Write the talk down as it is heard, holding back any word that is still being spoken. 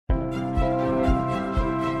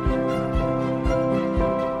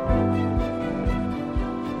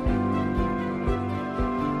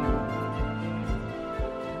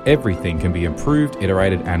everything can be improved,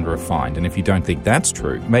 iterated, and refined. And if you don't think that's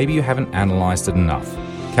true, maybe you haven't analysed it enough.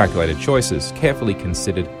 Calculated choices, carefully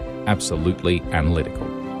considered, absolutely analytical.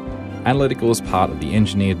 Analytical is part of the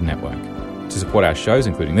Engineered Network. To support our shows,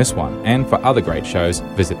 including this one, and for other great shows,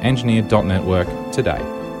 visit engineered.network today.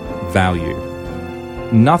 Value.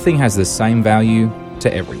 Nothing has the same value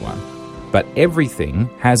to everyone, but everything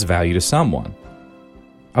has value to someone.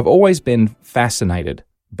 I've always been fascinated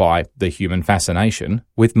by the human fascination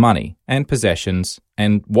with money and possessions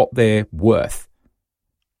and what they're worth.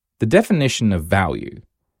 The definition of value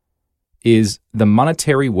is the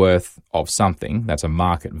monetary worth of something, that's a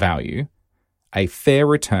market value, a fair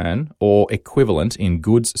return or equivalent in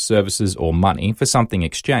goods, services, or money for something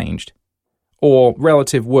exchanged, or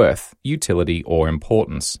relative worth, utility, or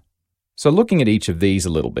importance. So looking at each of these a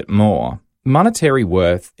little bit more, monetary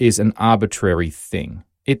worth is an arbitrary thing.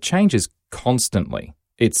 It changes constantly.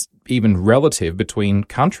 It's even relative between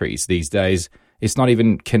countries these days. It's not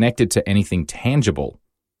even connected to anything tangible.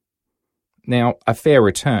 Now, a fair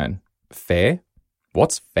return. Fair?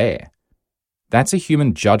 What's fair? That's a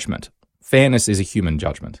human judgment. Fairness is a human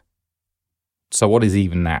judgment. So what is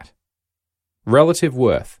even that? Relative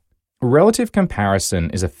worth. Relative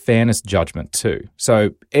comparison is a fairness judgment too.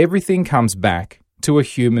 So everything comes back to a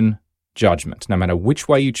human judgment, no matter which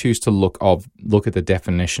way you choose to look at the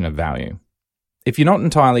definition of value. If you're not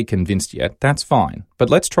entirely convinced yet, that's fine, but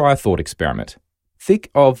let's try a thought experiment. Think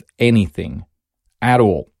of anything, at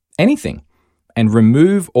all, anything, and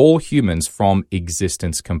remove all humans from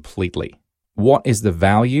existence completely. What is the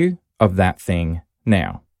value of that thing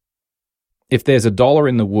now? If there's $1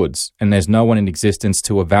 in the woods and there's no one in existence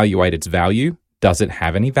to evaluate its value, does it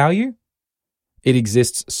have any value? It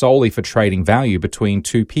exists solely for trading value between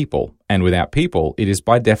two people, and without people, it is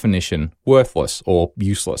by definition worthless or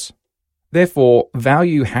useless. Therefore,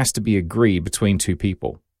 value has to be agreed between two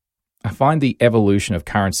people. I find the evolution of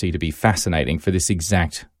currency to be fascinating for this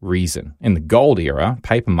exact reason. In the gold era,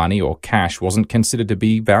 paper money or cash wasn't considered to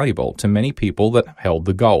be valuable to many people that held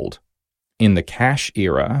the gold. In the cash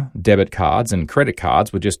era, debit cards and credit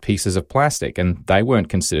cards were just pieces of plastic, and they weren't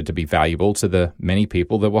considered to be valuable to the many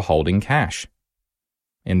people that were holding cash.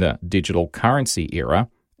 In the digital currency era,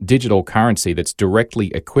 digital currency that's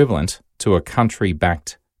directly equivalent to a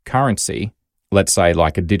country-backed currency, let's say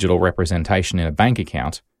like a digital representation in a bank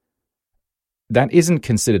account, that isn't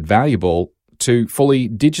considered valuable to fully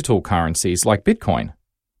digital currencies like Bitcoin.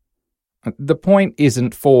 The point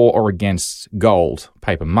isn't for or against gold,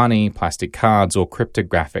 paper money, plastic cards, or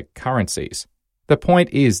cryptographic currencies. The point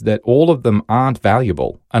is that all of them aren't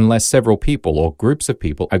valuable unless several people or groups of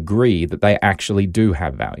people agree that they actually do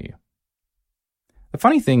have value. The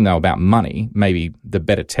funny thing, though, about money, maybe the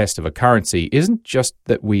better test of a currency, isn't just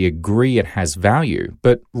that we agree it has value,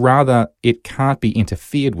 but rather it can't be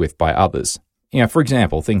interfered with by others. For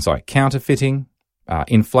example, things like counterfeiting,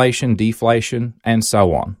 inflation, deflation, and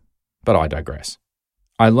so on. But I digress.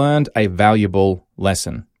 I learned a valuable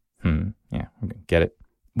lesson. Get it?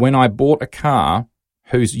 When I bought a car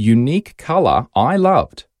whose unique color I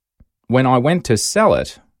loved, when I went to sell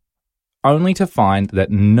it, only to find that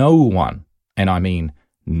no one, and I mean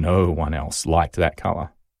no one else, liked that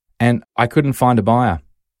color. And I couldn't find a buyer.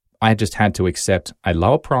 I just had to accept a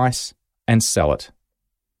lower price and sell it.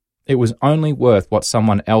 It was only worth what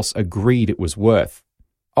someone else agreed it was worth.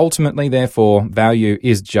 Ultimately, therefore, value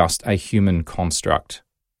is just a human construct.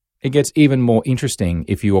 It gets even more interesting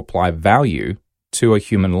if you apply value to a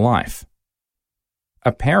human life.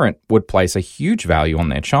 A parent would place a huge value on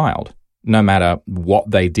their child, no matter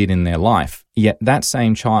what they did in their life, yet that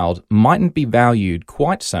same child mightn't be valued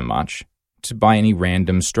quite so much by any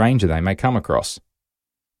random stranger they may come across.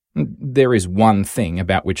 There is one thing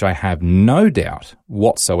about which I have no doubt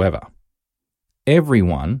whatsoever.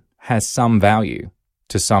 Everyone has some value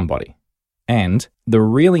to somebody. And the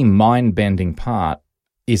really mind-bending part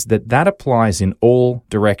is that applies in all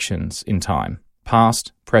directions in time,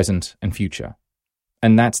 past, present, and future.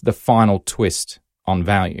 And that's the final twist on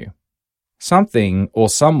value. Something or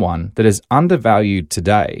someone that is undervalued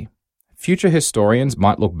today, future historians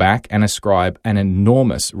might look back and ascribe an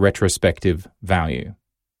enormous retrospective value.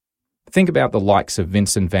 Think about the likes of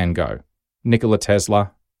Vincent van Gogh, Nikola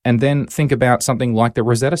Tesla, and then think about something like the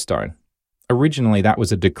Rosetta Stone. Originally, that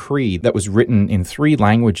was a decree that was written in 3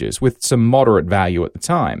 languages with some moderate value at the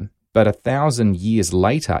time, but 1,000 years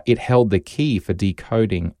later, it held the key for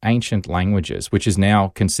decoding ancient languages, which is now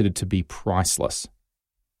considered to be priceless.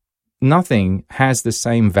 Nothing has the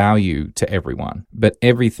same value to everyone, but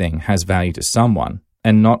everything has value to someone.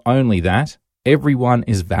 And not only that, everyone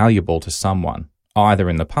is valuable to someone, either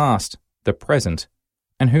in the past, the present,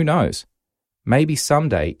 and who knows, maybe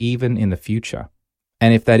someday even in the future.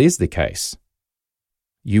 And if that is the case,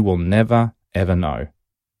 you will never, ever know.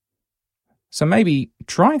 So maybe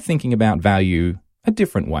try thinking about value a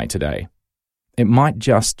different way today. It might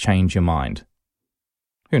just change your mind.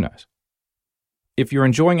 Who knows? If you're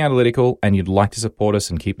enjoying Analytical and you'd like to support us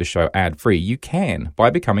and keep the show ad-free, you can by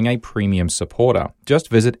becoming a premium supporter. Just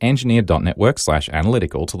visit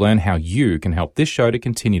engineer.network/analytical to learn how you can help this show to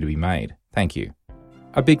continue to be made. Thank you.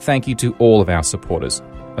 A big thank you to all of our supporters.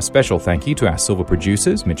 A special thank you to our silver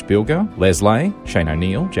producers, Mitch Bilger, Leslie, Shane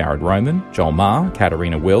O'Neill, Jared Roman, Joel Marr,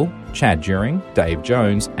 Katarina Will, Chad During, Dave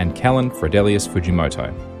Jones, and Kellen Fredelius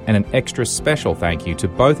Fujimoto. And an extra special thank you to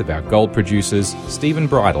both of our gold producers, Stephen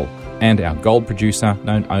Bridle, and our gold producer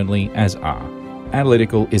known only as R.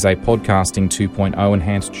 Analytical is a podcasting 2.0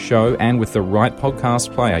 enhanced show, and with the right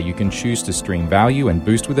podcast player, you can choose to stream value and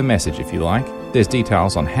boost with a message if you like. There's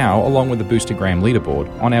details on how, along with the Boostergram leaderboard,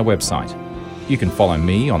 on our website. You can follow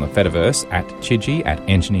me on the Fediverse at Chidgey at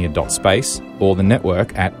engineer.space or the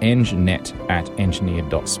network at engnet at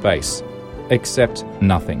engineer.space. Accept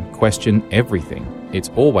nothing. Question everything. It's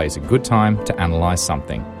always a good time to analyze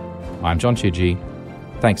something. I'm John Chidgey.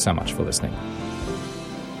 Thanks so much for listening.